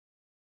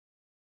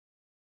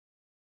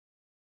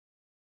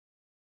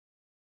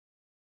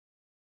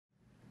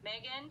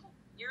Megan,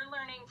 you're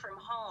learning from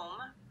home.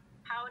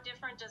 How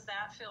different does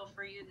that feel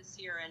for you this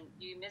year? And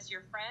do you miss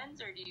your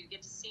friends, or do you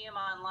get to see them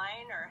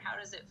online, or how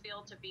does it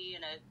feel to be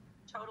in a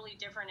totally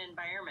different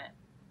environment?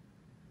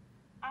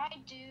 I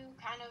do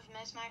kind of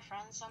miss my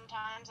friends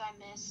sometimes. I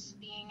miss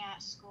being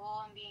at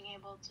school and being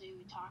able to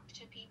talk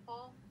to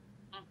people.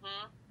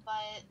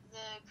 But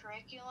the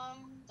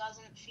curriculum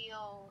doesn't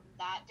feel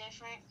that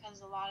different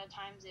because a lot of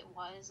times it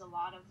was a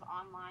lot of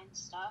online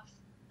stuff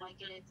like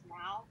it is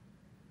now.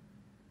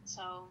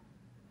 So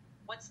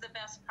what's the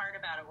best part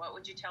about it? What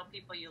would you tell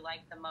people you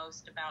like the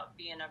most about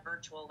being a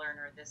virtual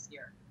learner this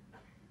year?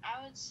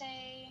 I would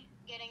say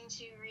getting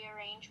to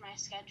rearrange my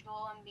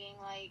schedule and being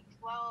like,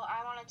 well,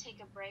 I want to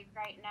take a break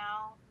right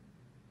now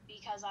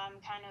because I'm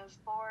kind of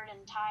bored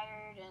and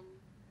tired, and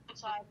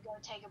so I'd go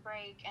take a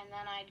break and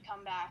then I'd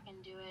come back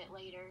and do it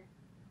later.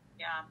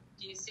 Yeah.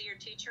 Do you see your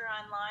teacher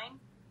online?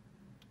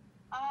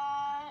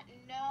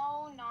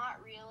 No,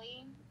 not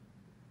really.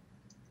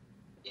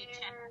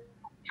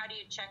 How do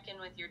you check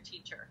in with your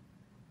teacher?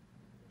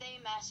 They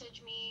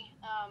message me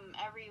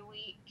every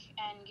week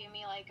and give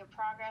me like a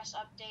progress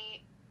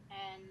update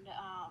and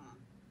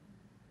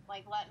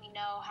like let me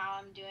know how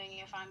I'm doing,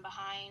 if I'm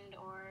behind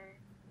or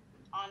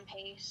on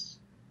pace.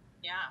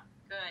 Yeah,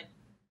 good.